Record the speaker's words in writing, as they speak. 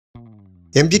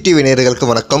MGTV நேயர்களுக்கு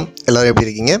வணக்கம். எல்லாரும் எப்படி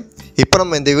இருக்கீங்க? இப்போ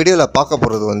நம்ம இந்த வீடியோவில் பார்க்க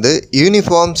போகிறது வந்து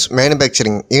யூனிஃபார்ம்ஸ்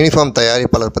மேனுஃபேக்சரிங் யூனிஃபார்ம்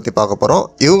தயாரிப்பாளர் பற்றி பார்க்க போகிறோம்.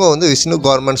 இவங்க வந்து விஷ்ணு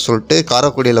கார்மெண்ட்ஸ் சொல்லிட்டு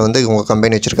காரைக்குடியில் வந்து இவங்க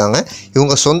கம்பெனி வச்சுருக்காங்க.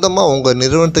 இவங்க சொந்தமாக உங்கள்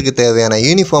நிறுவனத்துக்கு தேவையான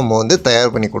யூனிஃபார்மை வந்து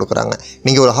தயார் பண்ணி கொடுக்குறாங்க.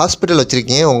 நீங்கள் ஒரு ஹாஸ்பிட்டல்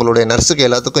வச்சுருக்கீங்க, உங்களுடைய நர்ஸுக்கு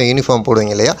எல்லாத்துக்கும் யூனிஃபார்ம்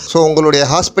போடுவீங்க இல்லையா? ஸோ உங்களுடைய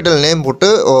ஹாஸ்பிட்டல் நேம் போட்டு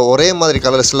ஒரே மாதிரி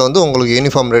கலர்ஸில் வந்து உங்களுக்கு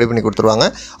யூனிஃபார்ம் ரெடி பண்ணி கொடுத்துருவாங்க.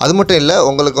 அது மட்டும் இல்லை,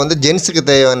 உங்களுக்கு வந்து ஜென்ஸுக்கு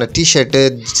தேவையான டிஷர்ட்டு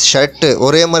ஷர்ட்டு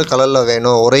ஒரே மாதிரி கலரில்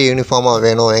வேணும், ஒரே யூனிஃபார்மாக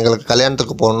வேணும், எங்களுக்கு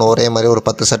கல்யாணத்துக்கு போகணும், ஒரே மாதிரி ஒரு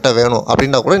 10 சட்டை வேணும்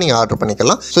அப்படின்னா கூட நீங்கள் ஆர்டர்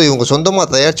பண்ணிக்கலாம். ஸோ இவங்க சொந்தமாக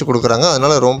தயாரித்து கொடுக்குறாங்க.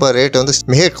 அதனால் ரொம்ப ரேட் வந்து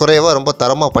மிக குறைவாக ரொம்ப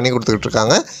தரமாக பண்ணி கொடுத்துக்கிட்டு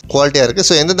இருக்காங்க. குவாலிட்டியாக இருக்குது.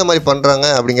 ஸோ எந்தெந்த மாதிரி பண்ணுறாங்க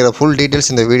அப்படிங்கிற ஃபுல் டீட்டெயில்ஸ்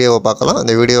இந்த வீடியோவை பார்க்கலாம்.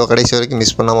 இந்த வீடியோவை கடைசி வரைக்கும்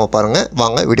மிஸ் பண்ணாமல் பாருங்கள்.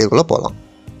 வாங்க வீடியோக்குள்ளே போகலாம்.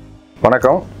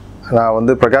 வணக்கம். நான்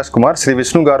வந்து பிரகாஷ்குமார், ஸ்ரீ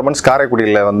விஷ்ணு கார்மெண்ட்ஸ்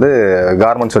காரைக்குடியில் வந்து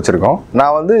கார்மெண்ட்ஸ் வச்சுருக்கோம்.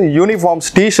 நான் வந்து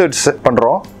யூனிஃபார்ம்ஸ் டிஷர்ட்ஸ்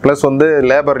பண்ணுறோம், ப்ளஸ் வந்து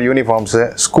லேபர் யூனிஃபார்ம்ஸு,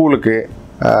 ஸ்கூலுக்கு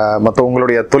மற்ற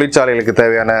உங்களுடைய தொழிற்சாலைகளுக்கு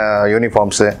தேவையான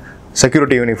uniforms,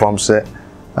 security uniforms,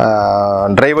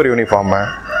 driver uniform,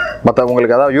 மற்ற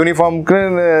உங்களுக்கு அதாவது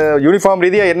யூனிஃபார்ம்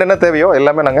ரீதியாக என்னென்ன தேவையோ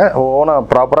எல்லாமே நாங்கள் ஓனாக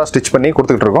ப்ராப்பராக ஸ்டிச் பண்ணி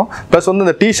கொடுத்துக்கிட்டு இருக்கோம். ப்ளஸ் வந்து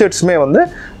இந்த டிஷர்ட்ஸுமே வந்து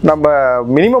நம்ம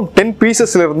மினிமம் 10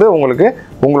 பீசஸ்லேருந்து உங்களுக்கு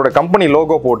உங்களோட கம்பெனி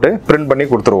லோகோ போட்டு பிரிண்ட் பண்ணி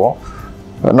கொடுத்துருவோம்.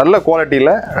 நல்ல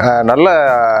குவாலிட்டியில் நல்ல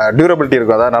டியூரபிலிட்டி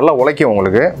இருக்கும், அதாவது நல்லா உழைக்கும்.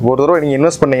 உங்களுக்கு ஒரு தடவை நீங்கள்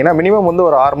இன்வெஸ்ட் பண்ணிங்கன்னா மினிமம் வந்து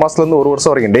ஒரு 6 மாதத்துலேருந்து 1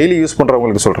 வருஷம் வரைக்கும், டெய்லி யூஸ்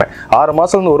பண்ணுறவங்களுக்கு சொல்கிறேன், 6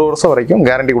 மாதத்துலேருந்து 1 வருஷம் வரைக்கும்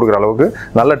கேரண்டி கொடுக்குற அளவுக்கு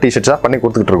நல்ல டிஷர்ட்ஸாக பண்ணி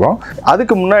கொடுத்துக்கிட்டு இருக்கோம்.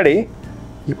 அதுக்கு முன்னாடி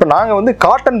இப்போ நாங்கள் வந்து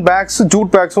காட்டன் பேக்ஸ், ஜூட்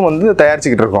பேக்ஸும் வந்து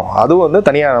தயாரிச்சுக்கிட்டு இருக்கோம். அதுவும் வந்து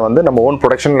தனியாக வந்து நம்ம ஓன்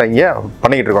ப்ரொடக்ஷனில் இங்கே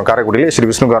பண்ணிக்கிட்டு இருக்கோம். காரைக்குடியிலே ஸ்ரீ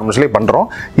விஷ்ணு கார்மெண்ட்ஸ்லேயே பண்ணுறோம்.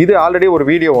 இது ஆல்ரெடி ஒரு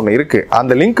வீடியோ ஒன்று இருக்குது,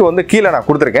 அந்த லிங்க் வந்து கீழே நான்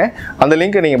கொடுத்துருக்கேன். அந்த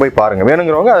லிங்க்கை நீங்கள் போய் பாருங்கள்,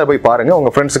 வேணுங்கிறவங்க அதை போய் பாருங்கள்,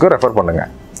 உங்கள் ஃப்ரெண்ட்ஸுக்கும் ரெஃபர்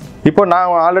பண்ணுங்கள். இப்போ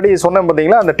நான் ஆல்ரெடி சொன்னேன்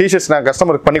பார்த்தீங்களா, அந்த டிஷர்ட்ஸ் நான்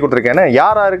கஸ்டமருக்கு பண்ணி கொடுத்துருக்கேன்.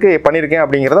 யாருக்கு பண்ணியிருக்கேன்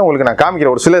அப்படிங்கிறத உங்களுக்கு நான்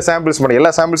காமிக்கிறேன். ஒரு சில சாம்பிள்ஸ் பண்ணி,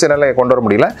 எல்லா சாம்பிள்ஸ் என்னால் கொண்டு வர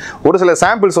முடியல, ஒரு சில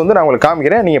சாம்பிள்ஸ் வந்து நான் உங்களுக்கு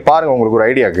காமிக்கிறேன். நீங்கள் பாருங்கள், உங்களுக்கு ஒரு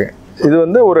ஐடியாவுக்கு. இது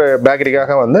வந்து ஒரு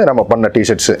பேக்கரிக்காக வந்து நம்ம பண்ண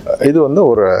டிஷர்ட்ஸு. இது வந்து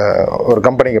ஒரு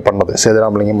கம்பெனிக்கு பண்ணது,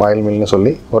 சேதுராமலிங்கம் ஆயில் மில்னு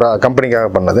சொல்லி ஒரு கம்பெனிக்காக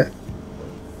பண்ணது.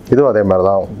 இதுவும் அதே மாதிரி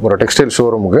தான் ஒரு டெக்ஸ்டைல்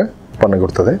ஷோரூமுக்கு பண்ணி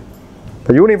கொடுத்தது.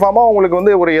 இப்போ யூனிஃபார்மாக உங்களுக்கு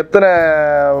வந்து ஒரு எத்தனை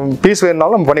பீஸ்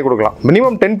வேணுனாலும் நம்ம பண்ணி கொடுக்கலாம்.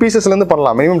 மினிமம் 10 பீசஸ்லேருந்து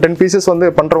பண்ணலாம். மினிமம் 10 பீசஸ் வந்து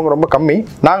பண்ணுறவங்க ரொம்ப கம்மி.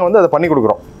 நாங்கள் வந்து அதை பண்ணி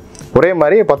கொடுக்குறோம். ஒரே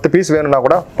மாதிரி 10 பீஸ் வேணும்னா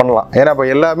கூட பண்ணலாம். ஏன்னா இப்போ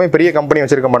எல்லாமே பெரிய கம்பெனி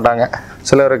வச்சுருக்க மாட்டாங்க.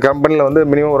 சில ஒரு கம்பெனியில் வந்து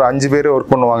மினிமம் ஒரு 5 பேர்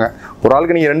ஒர்க் பண்ணுவாங்க. ஒரு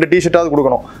ஆளுக்கு நீங்கள் 2 டிஷர்ட்டாவது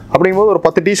கொடுக்கணும். அப்படிங்கும்போது ஒரு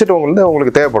 10 டிஷர்ட்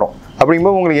உங்களுக்கு தேவைப்படும்.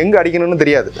 அப்படிங்கும்போது உங்களுக்கு எங்கே அடிக்கணும்னு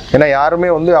தெரியாது. ஏன்னா யாருமே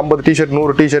வந்து 50 டிஷர்ட்,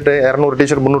 100 டிஷர்ட், 200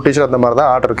 டிஷர்ட், 300 டிஷர்ட் அந்த மாதிரி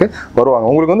தான் ஆர்டருக்கு வருவாங்க.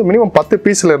 உங்களுக்கு வந்து மினிமம் 10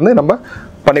 பீஸ்லேருந்து நம்ம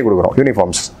பண்ணி கொடுக்குறோம்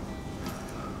யூனிஃபார்ம்ஸ்.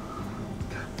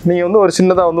 நீங்கள் வந்து ஒரு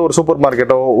சின்னதாக வந்து ஒரு சூப்பர்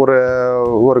மார்க்கெட்டோ,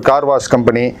 ஒரு கார் வாஷ்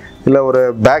கம்பெனி, இல்லை ஒரு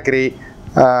பேக்கரி,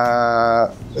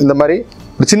 இந்த மாதிரி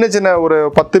சின்ன சின்ன ஒரு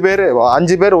 10 பேர்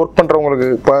 5 பேர் ஒர்க் பண்ணுறவங்களுக்கு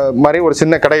மாதிரி ஒரு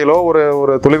சின்ன கடையிலோ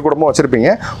ஒரு தொழிற்கூடமோ வச்சுருப்பீங்க.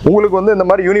 உங்களுக்கு வந்து இந்த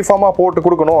மாதிரி யூனிஃபார்மாக போட்டு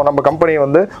கொடுக்கணும், நம்ம கம்பெனி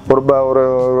வந்து ஒரு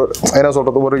என்ன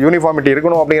சொல்கிறது, ஒரு யூனிஃபார்மிட்டி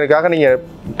இருக்கணும் அப்படிங்கிறதுக்காக நீங்கள்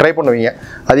ட்ரை பண்ணுவீங்க.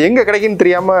 அது எங்கே கிடைக்குன்னு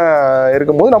தெரியாமல்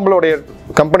இருக்கும்போது நம்மளுடைய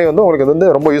கம்பெனி வந்து உங்களுக்கு வந்து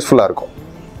ரொம்ப யூஸ்ஃபுல்லாக இருக்கும்.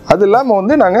 அது இல்லாமல்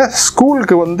வந்து நாங்கள்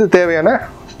ஸ்கூலுக்கு வந்து தேவையான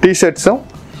டிஷர்ட்ஸும்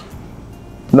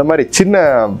இந்த மாதிரி சின்ன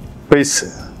பைஸ்,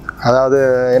 அதாவது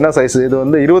என்ன சைஸ், இது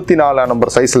வந்து 24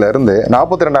 நம்பர் சைஸில் இருந்து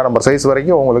 42 நம்பர் சைஸ்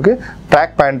வரைக்கும் உங்களுக்கு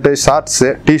track pant, shorts,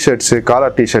 T-shirts,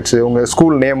 collar T-shirts, உங்கள்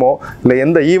ஸ்கூல் நேமோ இல்லை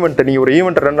எந்த ஈவெண்ட்டு, நீங்கள் ஒரு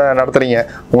ஈவெண்ட் நடத்துகிறீங்க,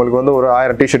 உங்களுக்கு வந்து ஒரு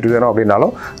 1000 டிஷர்ட் வேணும்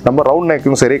அப்படின்னாலும் நம்ம ரவுண்ட்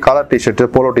நெக்கும் சரி, காலர் டிஷர்ட்டு,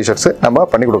 போலோ டிஷர்ட்ஸு நம்ம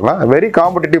பண்ணி கொடுக்கலாம். வெரி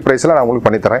காம்படிட்டிவ் ப்ரைஸில் நான் உங்களுக்கு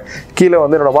பண்ணித்தரேன். கீழே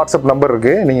வந்து என்னோடய வாட்ஸ்அப் நம்பர்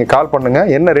இருக்குது, நீங்கள் கால் பண்ணுங்கள்.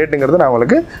 என்ன ரேட்டுங்கிறது நான்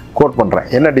உங்களுக்கு கோட் பண்ணுறேன்.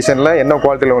 என்ன டிசைனில் என்ன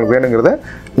குவாலிட்டியில் உங்களுக்கு வேணுங்கிறத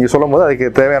நீங்கள் சொல்லும் போது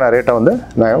அதுக்கு தேவையான ரேட்டை வந்து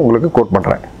நான் உங்களுக்கு கோட்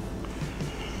பண்ணுறேன்.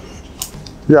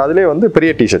 இது அதிலே வந்து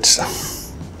பெரிய டிஷர்ட்ஸு,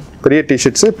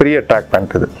 பெரிய ட்ராக்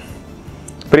பேண்ட், இது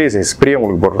பெரிய சைஸ், பெரிய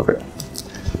உங்களுக்கு போடுறது.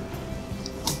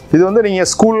 இது வந்து நீங்கள்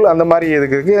ஸ்கூல் அந்த மாதிரி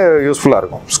இதுக்கு யூஸ்ஃபுல்லாக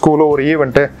இருக்கும். ஸ்கூலோ ஒரு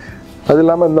ஈவெண்ட்டு. அது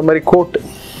இல்லாமல் இந்த மாதிரி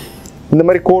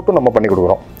கோட்டும் நம்ம பண்ணி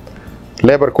கொடுக்குறோம்.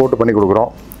 லேபர் கோட்டு பண்ணி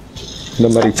கொடுக்குறோம். இந்த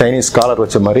மாதிரி சைனீஸ் காலர்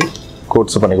வச்ச மாதிரி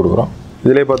கோட்ஸ் பண்ணி கொடுக்குறோம்.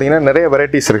 இதிலே பார்த்தீங்கன்னா நிறைய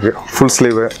வெரைட்டிஸ் இருக்குது. ஃபுல்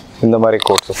ஸ்லீவு, இந்த மாதிரி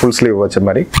கோட்ஸ், ஃபுல் ஸ்லீவ் வச்ச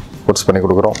மாதிரி கோட்ஸ் பண்ணி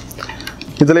கொடுக்குறோம்.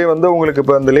 இதிலே வந்து உங்களுக்கு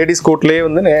இப்போ இந்த லேடிஸ் கோட்லேயே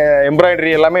வந்து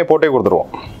எம்ப்ராய்டரி எல்லாமே போட்டே கொடுத்துருவோம்.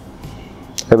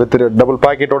 வித் டபுள்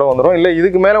பாக்கெட்டோட வந்துடும். இல்லை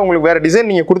இதுக்கு மேலே உங்களுக்கு வேறு டிசைன்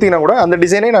நீங்கள் கொடுத்தீங்கன்னா கூட அந்த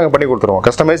டிசைனே நாங்கள் பண்ணி கொடுத்துருவோம்.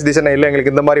 கஸ்டமைஸ் டிசைன் இல்லை,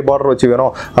 எங்களுக்கு இந்த மாதிரி பார்டர் வச்சு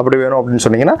வேணும், அப்படி வேணும் அப்படின்னு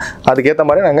சொன்னீங்கன்னா அதுக்கேற்ற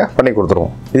மாதிரி நாங்கள் பண்ணி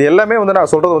கொடுத்துருவோம். இது எல்லாமே வந்து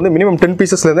நான் சொல்கிறது வந்து மினிமம் 10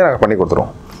 பீசஸ்லேருந்தே நாங்கள் பண்ணி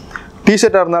கொடுத்துருவோம்.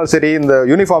 டிஷர்ட்டாக இருந்தாலும் சரி, இந்த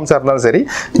யூனிஃபார்ம்ஸாக இருந்தாலும் சரி,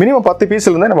 மினிமம் 10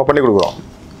 பீஸ்லேருந்தே நம்ம பண்ணி கொடுக்குறோம்.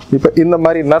 இப்போ இந்த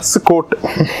மாதிரி நர்ஸு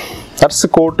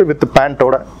கோட்டு வித்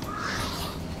பேண்ட்டோட,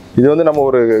 இது வந்து நம்ம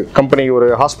ஒரு கம்பெனி, ஒரு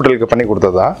ஹாஸ்பிட்டலுக்கு பண்ணி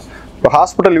கொடுத்தது தான். இப்போ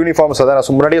ஹாஸ்பிட்டல் யூனிஃபார்ம்ஸ் அதான் நான்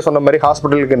முன்னாடியே சொன்ன மாதிரி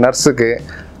ஹாஸ்பிட்டலுக்கு நர்ஸுக்கு,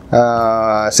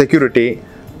 செக்யூரிட்டி,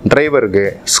 டிரைவருக்கு,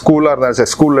 ஸ்கூலாக இருந்தாலும்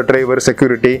சரி, ஸ்கூலில் டிரைவர்,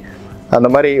 செக்யூரிட்டி, அந்த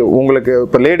மாதிரி உங்களுக்கு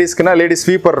இப்போ லேடிஸ்க்குனா லேடிஸ்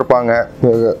ஸ்வீப்பர் இருப்பாங்க,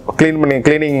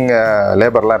 கிளீனிங்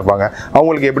லேபர்லாம் இருப்பாங்க,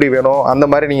 அவங்களுக்கு எப்படி வேணும் அந்த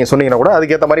மாதிரி நீங்கள் சொன்னீங்கன்னா கூட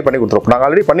அதுக்கேற்ற மாதிரி பண்ணி கொடுத்துருவோம். நாங்கள்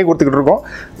ஆல்ரெடி பண்ணி கொடுத்துக்கிட்டு இருக்கோம்.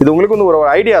 இது உங்களுக்கு வந்து ஒரு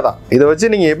ஐடியா தான். இதை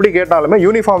வச்சு நீங்கள் எப்படி கேட்டாலுமே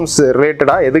யூனிஃபார்ம்ஸ்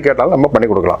ரிலேட்டடாக எது கேட்டாலும் நம்ம பண்ணி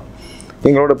கொடுக்கலாம்.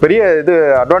 எங்களோட பெரிய இது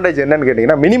அட்வான்டேஜ் என்னன்னு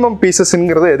கேட்டிங்கன்னா மினிமம்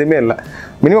பீசஸ்ங்கிறது எதுவுமே இல்லை.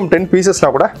 மினிமம் 10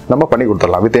 பீசஸ்னால் கூட நம்ம பண்ணி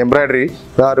கொடுத்துடலாம். வித் எம்ப்ராய்டரி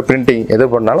ஆர் பிரிண்டிங் எது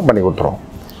பண்ணாலும் பண்ணி கொடுத்துருவோம்.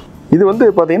 இது வந்து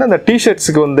பார்த்தீங்கன்னா இந்த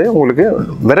டிஷர்ட்ஸுக்கு வந்து உங்களுக்கு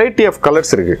வெரைட்டி ஆஃப்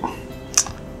கலர்ஸ் இருக்குது.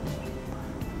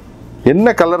 என்ன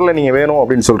கலரில் நீங்கள் வேணும்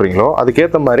அப்படின்னு சொல்கிறீங்களோ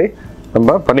அதுக்கேற்ற மாதிரி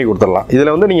நம்ம பண்ணி கொடுத்துடலாம்.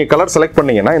 இதில் வந்து நீங்கள் கலர் செலக்ட்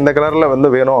பண்ணிங்கன்னா இந்த கலரில் வந்து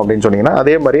வேணும் அப்படின்னு சொன்னீங்கன்னா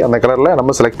அதே மாதிரி அந்த கலரில்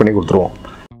நம்ம செலக்ட் பண்ணி கொடுத்துருவோம்.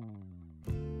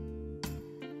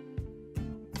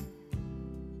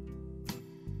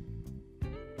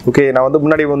 ஓகே, நான் வந்து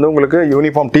முன்னாடி வந்து உங்களுக்கு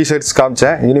யூனிஃபார்ம் டிஷர்ட்ஸ்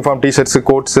காமிச்சேன். யூனிஃபார்ம் டிஷர்ட்ஸு,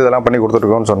 கோட்ஸ் இதெல்லாம் பண்ணி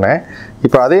கொடுத்துருக்கோன்னு சொன்னேன்.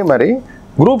 இப்போ அதே மாதிரி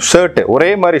குரூப் ஷர்ட்டு, ஒரே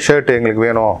மாதிரி ஷர்ட்டு எங்களுக்கு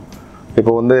வேணும்.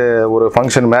 இப்போ வந்து ஒரு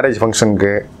ஃபங்க்ஷன், மேரேஜ்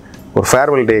ஃபங்க்ஷனுக்கு, ஒரு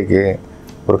ஃபேர்வெல் டேக்கு,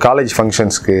 ஒரு காலேஜ்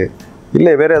ஃபங்க்ஷன்ஸ்க்கு,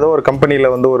 இல்லை வேறு ஏதோ ஒரு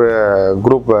கம்பெனியில் வந்து ஒரு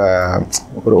குரூப்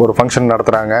ஒரு ஃபங்க்ஷன்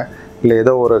நடத்துகிறாங்க, இல்லை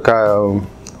ஏதோ ஒரு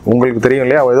உங்களுக்கு தெரியும்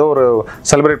இல்லையா, ஏதோ ஒரு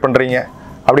செலிப்ரேட் பண்ணுறீங்க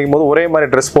அப்படிங்கும்போது ஒரே மாதிரி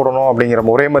ட்ரெஸ் போடணும் அப்படிங்கிற,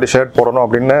 ஒரே மாதிரி ஷர்ட் போடணும்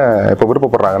அப்படின்னு இப்போ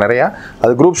விருப்பப்படுறாங்க நிறையா.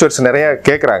 அது குரூப் ஷர்ட்ஸ் நிறையா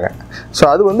கேட்குறாங்க. ஸோ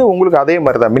அது வந்து உங்களுக்கு அதே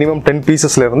மாதிரி தான் மினிமம் 10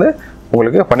 பீசஸ்லேருந்து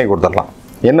உங்களுக்கு பண்ணி கொடுத்துடலாம்.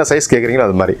 என்ன சைஸ் கேட்குறீங்களோ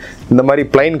அது மாதிரி. இந்த மாதிரி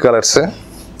பிளைன் கலர்ஸு,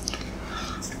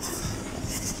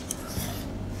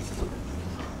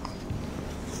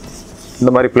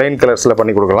 இந்த மாதிரி பிளைன் கலர்ஸில்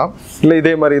பண்ணி கொடுக்கலாம். இல்லை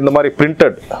இதே மாதிரி இந்த மாதிரி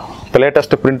பிரிண்டட், இப்போ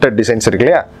லேட்டஸ்ட்டு பிரிண்டட் டிசைன்ஸ் இருக்கு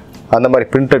இல்லையா, அந்த மாதிரி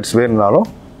பிரிண்டட்ஸ் வேணும்னாலும்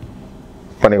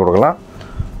பண்ணி கொடுக்கலாம்.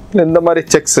 இல்லை இந்த மாதிரி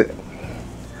செக்ஸு,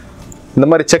 இந்த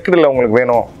மாதிரி செக்குடில் உங்களுக்கு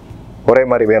வேணும், ஒரே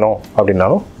மாதிரி வேணும்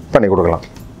அப்படின்னாலும் பண்ணி கொடுக்கலாம்.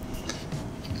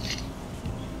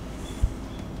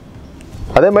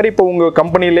 அதே மாதிரி இப்போ உங்கள்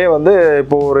கம்பெனிலே வந்து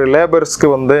இப்போ ஒரு லேபர்ஸ்க்கு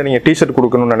வந்து நீங்கள் டிஷர்ட்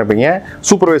கொடுக்கணும்னு நினைப்பீங்க,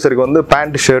 சூப்பர்வைசருக்கு வந்து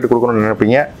பேண்ட் ஷர்ட் கொடுக்கணும்னு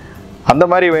நினைப்பீங்க. அந்த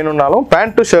மாதிரி வேணும்னாலும்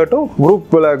பேண்ட்டு ஷர்ட்டும்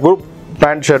குரூப்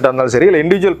பேண்ட் ஷர்ட்டாக இருந்தாலும் சரி, இல்லை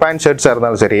இண்டிவிஜுவல் பேண்ட் ஷர்ட்ஸாக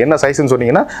இருந்தாலும் சரி, என்ன சைஸ்ன்னு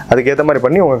சொன்னீங்கன்னா அதுக்கேற்ற மாதிரி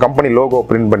பண்ணி உங்கள் கம்பெனி லோகோ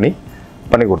பிரிண்ட் பண்ணி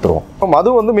கொடுத்துருவோம்.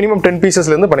 அதுவும் வந்து மினிமம் 10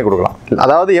 பீசஸ்லேருந்து பண்ணி கொடுக்கலாம்.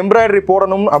 அதாவது எம்ப்ராய்டரி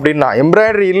போடணும் அப்படின்னா,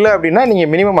 எம்ப்ராய்டரி இல்லை அப்படின்னா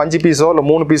நீங்கள் மினிமம் 5 பீஸோ இல்லை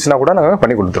 3 பீஸ்னா கூட நாங்கள்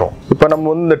பண்ணி கொடுத்துருவோம். இப்போ நம்ம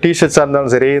வந்து இந்த டிஷர்ட்ஸாக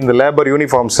இருந்தாலும் சரி, இந்த லேபர்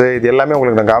யூனிஃபார்ம்ஸு, இது எல்லாமே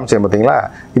உங்களுக்கு நான் காமிச்சேன் பார்த்தீங்களா,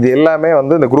 இது எல்லாமே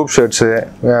வந்து இந்த குரூப் ஷர்ட்ஸு,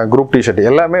 குரூப் டிஷர்ட்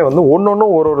எல்லாமே வந்து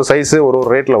ஒன்று ஒரு சைஸு ஒரு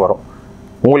ரேட்டில் வரும்.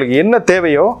 உங்களுக்கு என்ன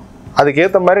தேவையோ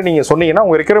அதுக்கேற்ற மாதிரி நீங்கள் சொன்னீங்கன்னா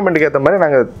உங்கள் ரெக்யர்மெண்ட்டுக்கு ஏற்ற மாதிரி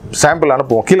நாங்கள் சாம்பிள்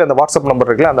அனுப்புவோம். கீழே அந்த வாட்ஸ்அப் நம்பர்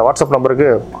இருக்குல்ல, அந்த வாட்ஸ்அப் நம்பருக்கு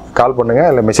கால் பண்ணுங்கள்,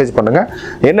 இல்லை மெசேஜ் பண்ணுங்கள்.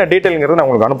 என்ன டீட்டெயிலுங்கிறது நான்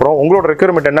உங்களுக்கு அனுப்புகிறோம். உங்களோட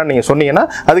ரெக்யர்மெண்ட் என்னன்னு நீங்கள் சொன்னீங்கன்னா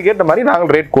அதுக்கேற்ற மாதிரி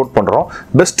நாங்கள் ரேட் கோட் பண்ணுறோம்.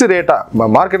 பெஸ்ட்டு ரேட்டாக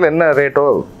மார்க்கெட்டில் என்ன ரேட்டோ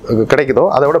கிடைக்குதோ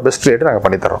அதை விட பெஸ்ட் ரேட்டு நாங்கள்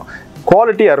பண்ணித்தரோம்.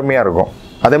 குவாலிட்டி அருமையாக இருக்கும்.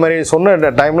 அதே மாதிரி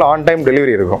சொன்ன டைமில் ஆன் டைம்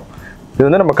டெலிவரி இருக்கும். இது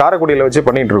வந்து நம்ம காரைக்குடியில் வச்சு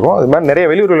பண்ணிகிட்டு இருக்கோம். அது மாதிரி நிறைய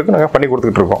வெளியூர்களுக்கு நாங்கள் பண்ணி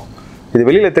கொடுத்துட்டு இருக்கோம். இது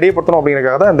வெளியில் தெரியப்படுத்தணும்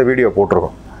அப்படிங்கிறதுக்காக தான் இந்த வீடியோ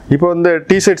போட்டிருக்கோம். இப்போ இந்த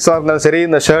டிஷர்ட்ஸாக இருந்தாலும் சரி,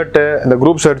 இந்த ஷர்ட்டு, இந்த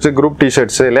group shirts, group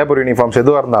T-shirts, labour uniforms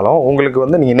எதுவாக இருந்தாலும் உங்களுக்கு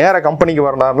வந்து நீங்கள் நேராக கம்பெனிக்கு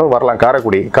வரனாலும் வரலாம்.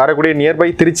 காரைக்குடி நியர்பை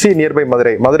திருச்சி, நியர்பை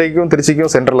மதுரைக்கும்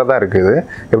திருச்சிக்கும் சென்டரில் தான் இருக்குது.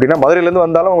 எப்படின்னா மதுரையிலேருந்து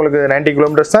வந்தாலும் உங்களுக்கு 90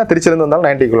 கிலோமீட்டர்ஸ் தான், திருச்சியிலேருந்து வந்தாலும்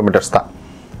 90 கிலோமீட்டர்ஸ் தான்.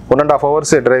 1.5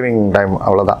 hours டிரைவிங் டைம்,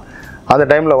 அவ்வளோதான். அந்த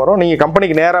டைமில் வரும். நீங்கள்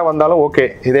கம்பெனிக்கு நேராக வந்தாலும் ஓகே,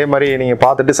 இதே மாதிரி நீங்கள்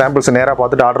பார்த்துட்டு சாம்பிள்ஸ் நேராக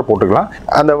பார்த்துட்டு ஆர்டர் போட்டுக்கலாம்.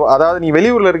 அதாவது நீங்கள்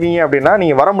வெளியூரில் இருக்கீங்க அப்படின்னா,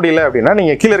 நீங்கள் வர முடியல அப்படின்னா,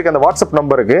 நீங்கள் கீழே இருக்க அந்த வாட்ஸ்அப்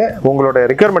நம்பருக்கு உங்களோட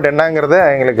ரெக்யர்மெண்ட் என்னங்கிறத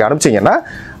எங்களுக்கு அனுப்பிச்சிங்கன்னா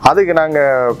அதுக்கு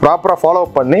நாங்கள் ப்ராப்பராக ஃபாலோ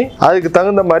பண்ணி அதுக்கு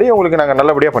தகுந்த மாதிரி உங்களுக்கு நாங்கள்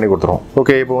நல்லபடியாக பண்ணி கொடுத்துருவோம்.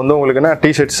 ஓகே, இப்போ வந்து உங்களுக்குன்னா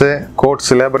T-shirts,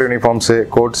 coats, labour uniforms,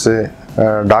 coats,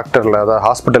 டாக்டரில் அதாவது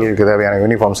ஹாஸ்பிட்டலுக்கு தேவையான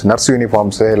uniforms, nurse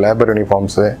uniforms, labour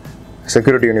uniforms,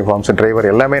 security uniforms, driver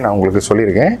எல்லாமே நான் உங்களுக்கு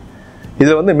சொல்லியிருக்கேன்.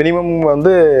 இதில் வந்து மினிமம்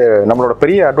வந்து நம்மளோட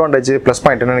பெரிய அட்வான்டேஜ் ப்ளஸ்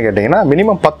பாயிண்ட் என்னென்னு கேட்டிங்கன்னா,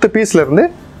 மினிமம் 10 பீஸ்லேருந்து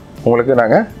உங்களுக்கு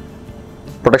நாங்கள்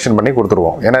ப்ரொடக்ஷன் பண்ணி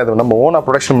கொடுத்துருவோம். ஏன்னா இது நம்ம ஓனாக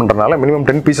ப்ரொடக்ஷன் பண்ணுறதுனால மினிமம்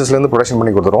 10 பீசஸ்லேருந்து ப்ரொடக்ஷன்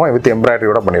பண்ணி கொடுத்துருவோம். வித்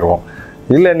எம்ப்ராய்டரியோட பண்ணிடுவோம்.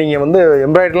 இல்லை நீங்கள் வந்து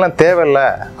எம்ப்ராய்டரிலாம் தேவையில்லை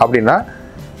அப்படின்னா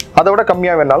அதை விட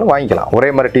கம்மியாக வேணாலும் வாங்கிக்கலாம். ஒரே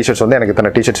மாதிரி டிஷர்ட்ஸ் வந்து எனக்கு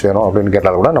இத்தனை டிஷர்ட்ஸ் வேணும் அப்படின்னு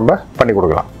கேட்டால் கூட நம்ம பண்ணி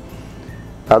கொடுக்கலாம்.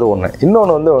 அது ஒன்று.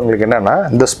 இன்னொன்று வந்து உங்களுக்கு என்னென்னா,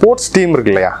 இந்த ஸ்போர்ட்ஸ் டீம்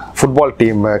இருக்கு இல்லையா, ஃபுட்பால்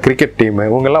டீமு, கிரிக்கெட் டீமு,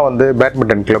 இவங்கெல்லாம் வந்து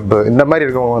பேட்மிண்டன் கிளப்பு இந்த மாதிரி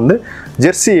இருக்கவங்க வந்து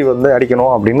ஜெர்சி வந்து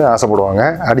அடிக்கணும் அப்படின்னு ஆசைப்படுவாங்க,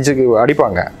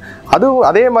 அடிப்பாங்க.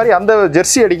 அதே மாதிரி அந்த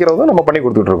ஜெர்சி அடிக்கிறதும் நம்ம பண்ணி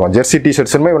கொடுத்துட்ருக்கோம். ஜெர்சி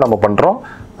டிஷர்ட்ஸுமே நம்ம பண்ணுறோம்.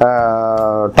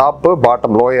 Top,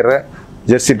 bottom, lower,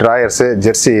 Jersey ட்ராயர்ஸு,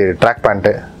 Jersey track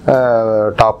pant,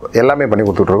 top எல்லாமே பண்ணி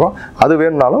கொடுத்துட்ருக்கோம். அது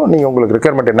வேணும்னாலும் நீங்கள் உங்களுக்கு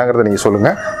ரெக்யர்மெண்ட் என்னங்கிறத நீங்கள்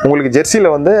சொல்லுங்கள். உங்களுக்கு ஜெர்சியில்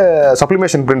வந்து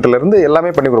சப்ளிமேஷன் பிரிண்ட்லேருந்து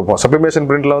எல்லாமே பண்ணி கொடுப்போம். சப்ளிமேஷன்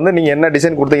பிரிண்ட்டில் வந்து நீங்கள் என்ன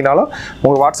டிசைன் கொடுத்தீங்கனாலும்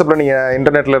உங்கள் வாட்ஸ்அப்பில் நீங்கள்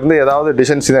இன்டர்நெட்லேருந்து ஏதாவது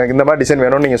டிசைன்ஸ் இந்த மாதிரி டிசைன்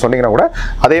வேணும்னு நீங்கள் சொன்னீங்கன்னா கூட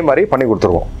அதே மாதிரி பண்ணி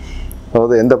கொடுத்துருவோம்.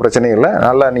 அதாவது எந்த பிரச்சனையும் இல்லை.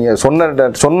 நல்லா நீங்கள்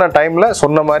சொன்ன டைமில்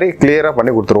சொன்ன மாதிரி கிளியராக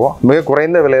பண்ணி கொடுத்துருவோம். மிக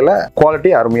குறைந்த விலையில்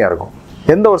குவாலிட்டி அருமையாக இருக்கும்.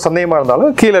 எந்த ஒரு சந்தேகமாக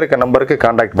இருந்தாலும் கீழே இருக்க நம்பருக்கு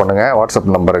கான்டாக்ட் பண்ணுங்கள். வாட்ஸ்அப்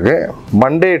நம்பருக்கு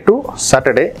மண்டே டு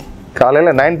சாட்டர்டே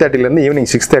காலையில் 9:30லேருந்து ஈவினிங்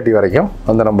 6:30 வரைக்கும்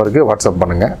அந்த நம்பருக்கு வாட்ஸ்அப்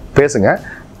பண்ணுங்கள், பேசுங்க.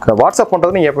 வாட்ஸ்அப்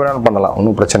பண்ணுறது நீங்கள் எப்போ வேணாலும் பண்ணலாம்,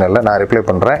 ஒன்றும் பிரச்சனை இல்லை, நான் ரிப்ளை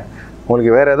பண்ணுறேன்.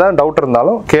 உங்களுக்கு வேறு ஏதாவது டவுட்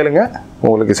இருந்தாலும் கேளுங்க,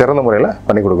 உங்களுக்கு சிறந்த முறையில்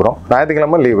பண்ணி கொடுக்குறோம்.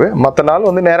 ஞாயிற்றுக்கிழமை லீவு, மற்ற நாள்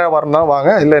வந்து நேராக வரணும்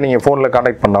வாங்க, இல்லை நீங்கள் ஃபோனில்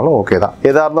கான்டாக்ட் பண்ணாலும் ஓகே தான்.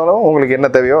 எதாக இருந்தாலும் உங்களுக்கு என்ன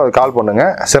தேவையோ அது கால்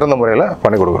பண்ணுங்கள், சிறந்த முறையில்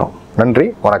பண்ணி கொடுக்குறோம். நன்றி,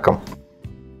 வணக்கம்.